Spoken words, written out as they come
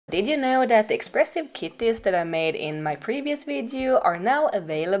Did you know that the expressive kitties that I made in my previous video are now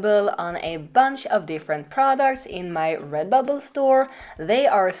available on a bunch of different products in my Redbubble store? They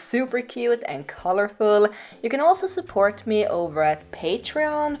are super cute and colorful. You can also support me over at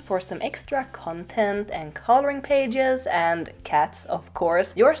Patreon for some extra content and coloring pages and cats, of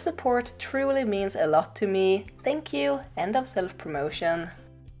course. Your support truly means a lot to me. Thank you. End of self-promotion.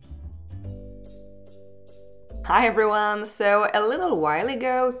 Hi everyone! So a little while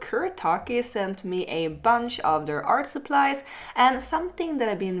ago Kuretake sent me a bunch of their art supplies, and something that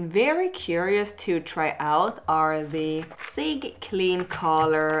I've been very curious to try out are the Sig Clean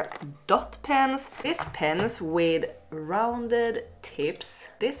Color dot pens. These pens with rounded tips.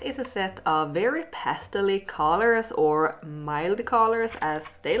 This is a set of very pastel-y colors, or mild colors as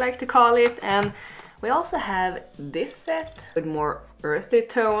they like to call it, and we also have this set with more earthy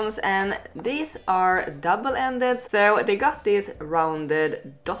tones, and these are double-ended, so they got this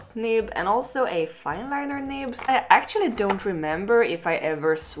rounded dot nib and also a fine liner nib. I actually don't remember if I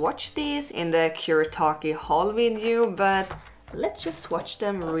ever swatched these in the Kuretake haul video, but let's just swatch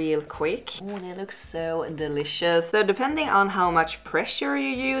them real quick. Oh, they look so delicious. So depending on how much pressure you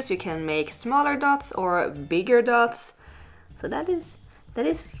use, you can make smaller dots or bigger dots. So that is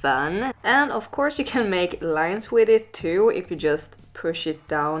fun. And of course you can make lines with it too if you just push it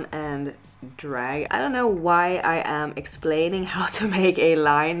down and drag. I don't know why I am explaining how to make a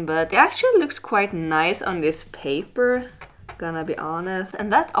line, but it actually looks quite nice on this paper, gonna be honest.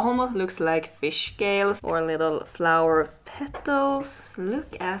 And that almost looks like fish scales or little flower petals.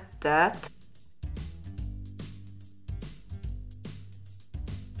 Look at that.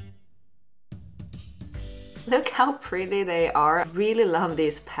 Look how pretty they are. I really love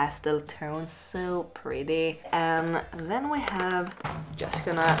these pastel tones, so pretty. And then we have, just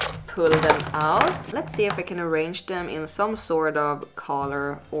gonna pull them out. Let's see if I can arrange them in some sort of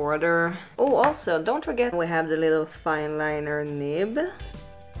color order. Oh, also don't forget we have the little fine liner nib.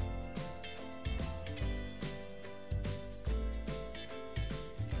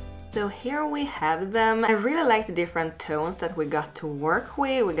 So here we have them. I really like the different tones that we got to work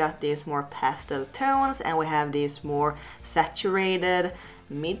with. We got these more pastel tones and we have these more saturated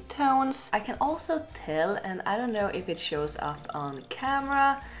mid-tones. I can also tell, and I don't know if it shows up on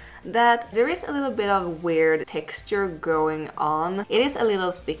camera, that there is a little bit of weird texture going on. It is a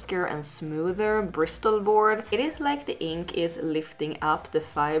little thicker and smoother Bristol board. It is like the ink is lifting up the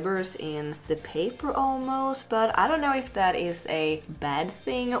fibers in the paper almost, but I don't know if that is a bad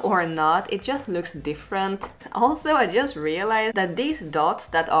thing or not. It just looks different. Also, I just realized that these dots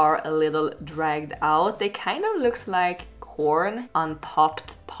that are a little dragged out, they kind of looks like corn,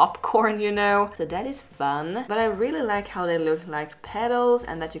 unpopped popcorn, you know. So that is fun. But I really like how they look like petals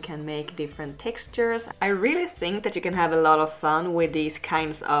and that you can make different textures. I really think that you can have a lot of fun with these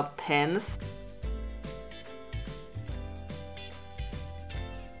kinds of pens.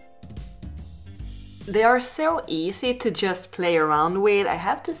 They are so easy to just play around with. I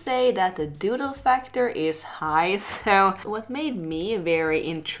have to say that the doodle factor is high, so what made me very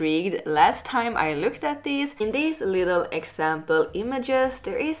intrigued last time I looked at these, in these little example images,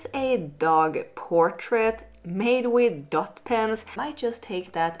 there is a dog portrait made with dot pens. Might just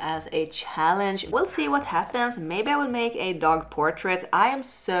take that as a challenge. We'll see what happens. Maybe I will make a dog portrait. I am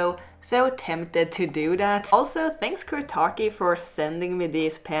so tempted to do that. Also, thanks Kuretake for sending me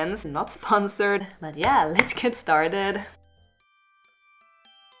these pens. Not sponsored, but yeah, let's get started.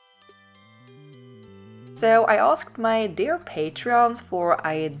 So I asked my dear Patreons for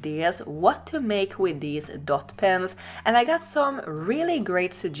ideas what to make with these dot pens, and I got some really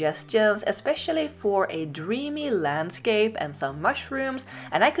great suggestions, especially for a dreamy landscape and some mushrooms,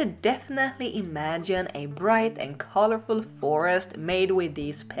 and I could definitely imagine a bright and colorful forest made with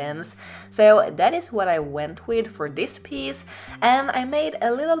these pens. So that is what I went with for this piece, and I made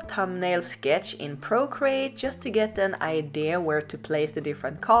a little thumbnail sketch in Procreate just to get an idea where to place the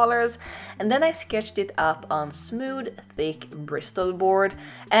different colors, and then I sketched it up on smooth, thick Bristol board,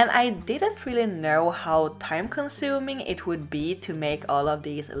 and I didn't really know how time-consuming it would be to make all of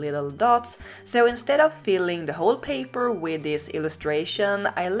these little dots, so instead of filling the whole paper with this illustration,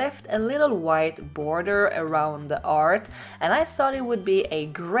 I left a little white border around the art, and I thought it would be a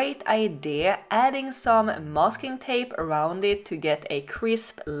great idea adding some masking tape around it to get a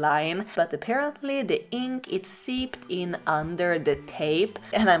crisp line, but apparently the ink it seeped in under the tape,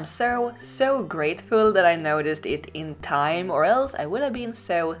 and I'm so grateful that I noticed it in time, or else I would have been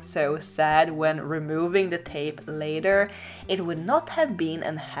so sad when removing the tape later. It would not have been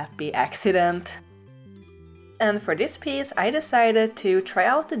a happy accident. and for this piece I decided to try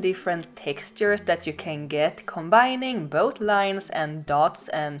out the different textures that you can get combining both lines and dots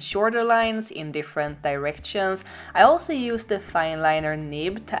and shorter lines in different directions. I also used the fine liner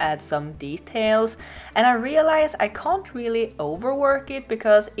nib to add some details, and I realized I can't really overwork it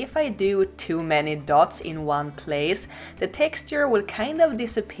because if I do too many dots in one place, the texture will kind of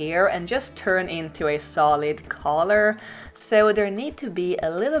disappear and just turn into a solid color. So there need to be a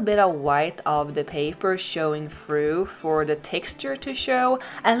little bit of white of the paper showing through for the texture to show,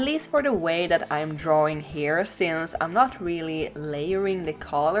 at least for the way that I'm drawing here. Since I'm not really layering the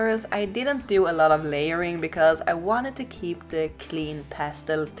colors, I didn't do a lot of layering because I wanted to keep the clean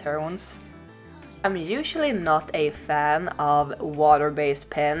pastel tones. I'm usually not a fan of water-based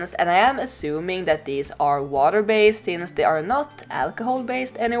pens, and I am assuming that these are water-based since they are not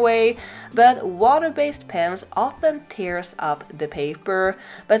alcohol-based anyway, but water-based pens often tears up the paper,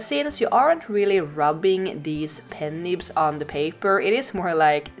 but since you aren't really rubbing these pen nibs on the paper, it is more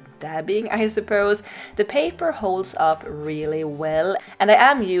like dabbing, I suppose. The paper holds up really well, and I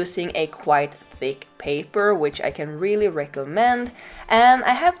am using a quite thick paper, which I can really recommend. And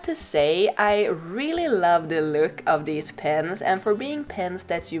I have to say, I really love the look of these pens, and for being pens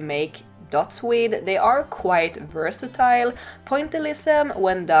that you make dots with, they are quite versatile. Pointillism,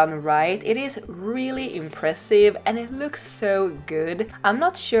 when done right, it is really impressive and it looks so good. I'm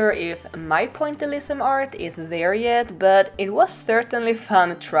not sure if my Pointillism art is there yet, but it was certainly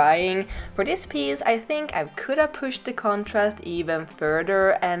fun trying. For this piece, I think I could have pushed the contrast even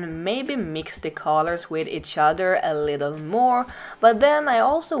further and maybe mixed the colors with each other a little more, but then I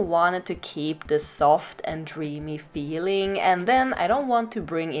also wanted to keep the soft and dreamy feeling, and then I don't want to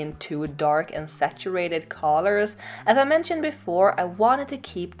bring in too dark and saturated colors. As I mentioned before, I wanted to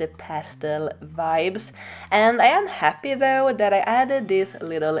keep the pastel vibes, and I am happy though that I added this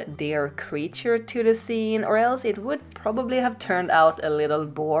little deer creature to the scene, or else it would probably have turned out a little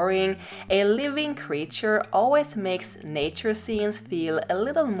boring. A living creature always makes nature scenes feel a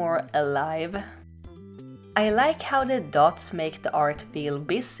little more alive. I like how the dots make the art feel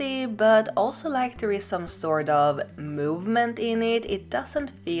busy, but also like there is some sort of movement in it. It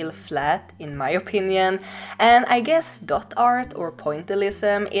doesn't feel flat, in my opinion. And I guess dot art or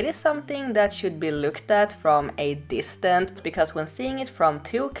pointillism, it is something that should be looked at from a distance, because when seeing it from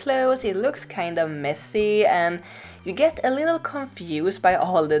too close, it looks kind of messy and you get a little confused by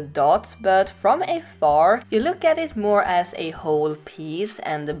all the dots, but from afar, you look at it more as a whole piece,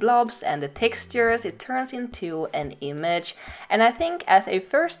 and the blobs and the textures, it turns into an image. And I think as a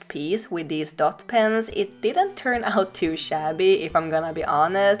first piece with these dot pens, it didn't turn out too shabby, if I'm gonna be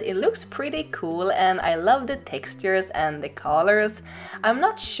honest. It looks pretty cool and I love the textures and the colors. I'm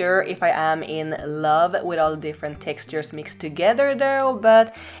not sure if I am in love with all the different textures mixed together though,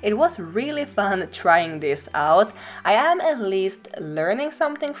 but it was really fun trying this out. I am at least learning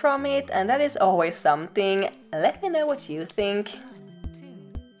something from it, and that is always something. Let me know what you think.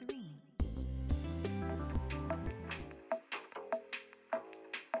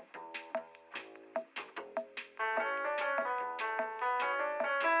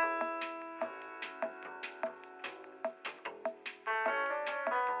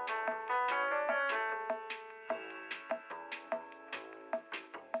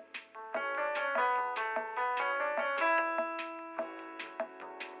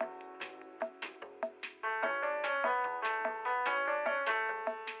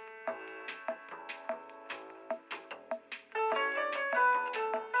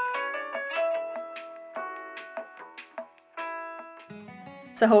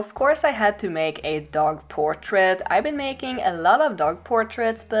 So of course I had to make a dog portrait. I've been making a lot of dog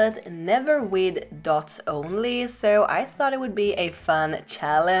portraits, but never with dots only, so I thought it would be a fun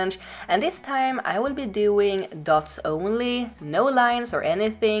challenge. And this time I will be doing dots only, no lines or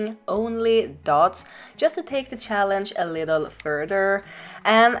anything, only dots, just to take the challenge a little further.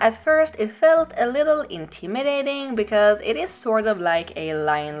 And at first it felt a little intimidating because it is sort of like a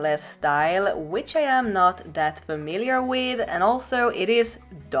lineless style, which I am not that familiar with, and also it is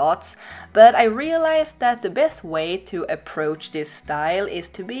dots, but I realized that the best way to approach this style is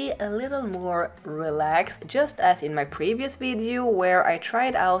to be a little more relaxed, just as in my previous video where I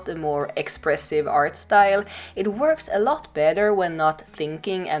tried out a more expressive art style. It works a lot better when not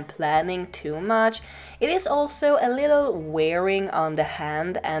thinking and planning too much. It is also a little wearing on the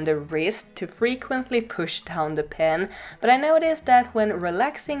hand and the wrist to frequently push down the pen, but I noticed that when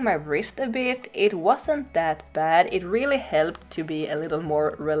relaxing my wrist a bit, it wasn't that bad. It really helped to be a little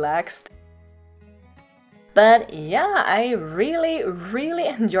more relaxed. But yeah, I really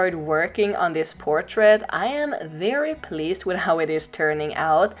enjoyed working on this portrait. I am very pleased with how it is turning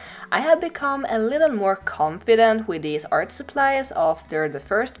out. I have become a little more confident with these art supplies after the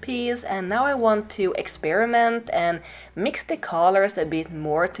first piece, and now I want to experiment and mix the colors a bit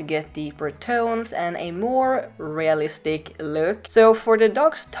more to get deeper tones and a more realistic look. So for the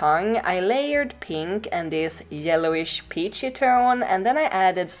dog's tongue, I layered pink and this yellowish peachy tone, and then I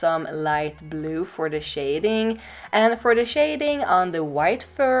added some light blue for the shade. And for the shading on the white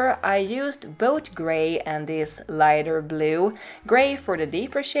fur, I used both gray and this lighter blue. Gray for the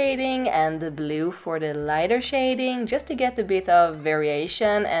deeper shading and the blue for the lighter shading, just to get a bit of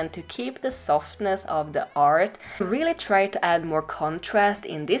variation and to keep the softness of the art. I really tried to add more contrast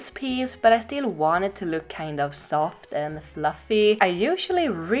in this piece, but I still wanted to look kind of soft and fluffy. I usually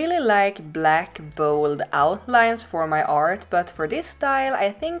really like black bold outlines for my art, but for this style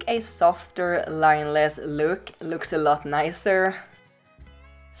I think a softer lineless look looks a lot nicer.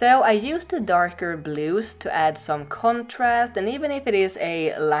 So I used the darker blues to add some contrast, and even if it is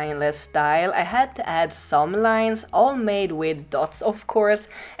a lineless style, I had to add some lines, all made with dots of course,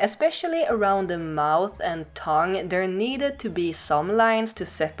 especially around the mouth and tongue. There needed to be some lines to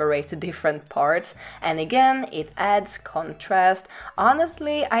separate the different parts, and again it adds contrast.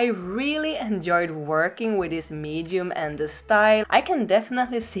 Honestly, I really enjoyed working with this medium and the style. I can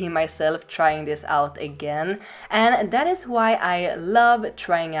definitely see myself trying this out again, and that is why I love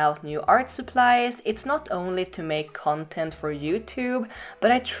trying out new art supplies. It's not only to make content for YouTube,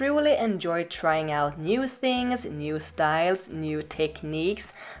 but I truly enjoy trying out new things, new styles, new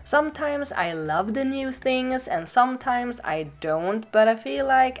techniques. Sometimes I love the new things and sometimes I don't, but I feel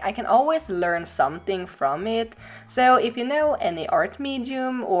like I can always learn something from it. So if you know any art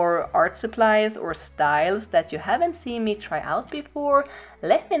medium or art supplies or styles that you haven't seen me try out before,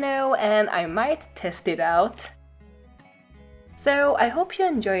 let me know and I might test it out. So I hope you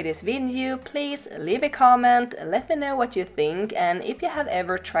enjoyed this video. Please leave a comment, let me know what you think, and if you have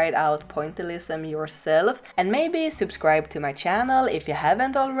ever tried out pointillism yourself, and maybe subscribe to my channel if you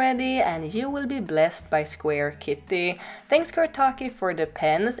haven't already, and you will be blessed by Square Kitty. Thanks Kuretake for the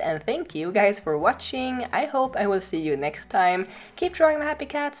pens, and thank you guys for watching. I hope I will see you next time. Keep drawing my happy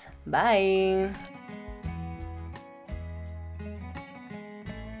cats. Bye!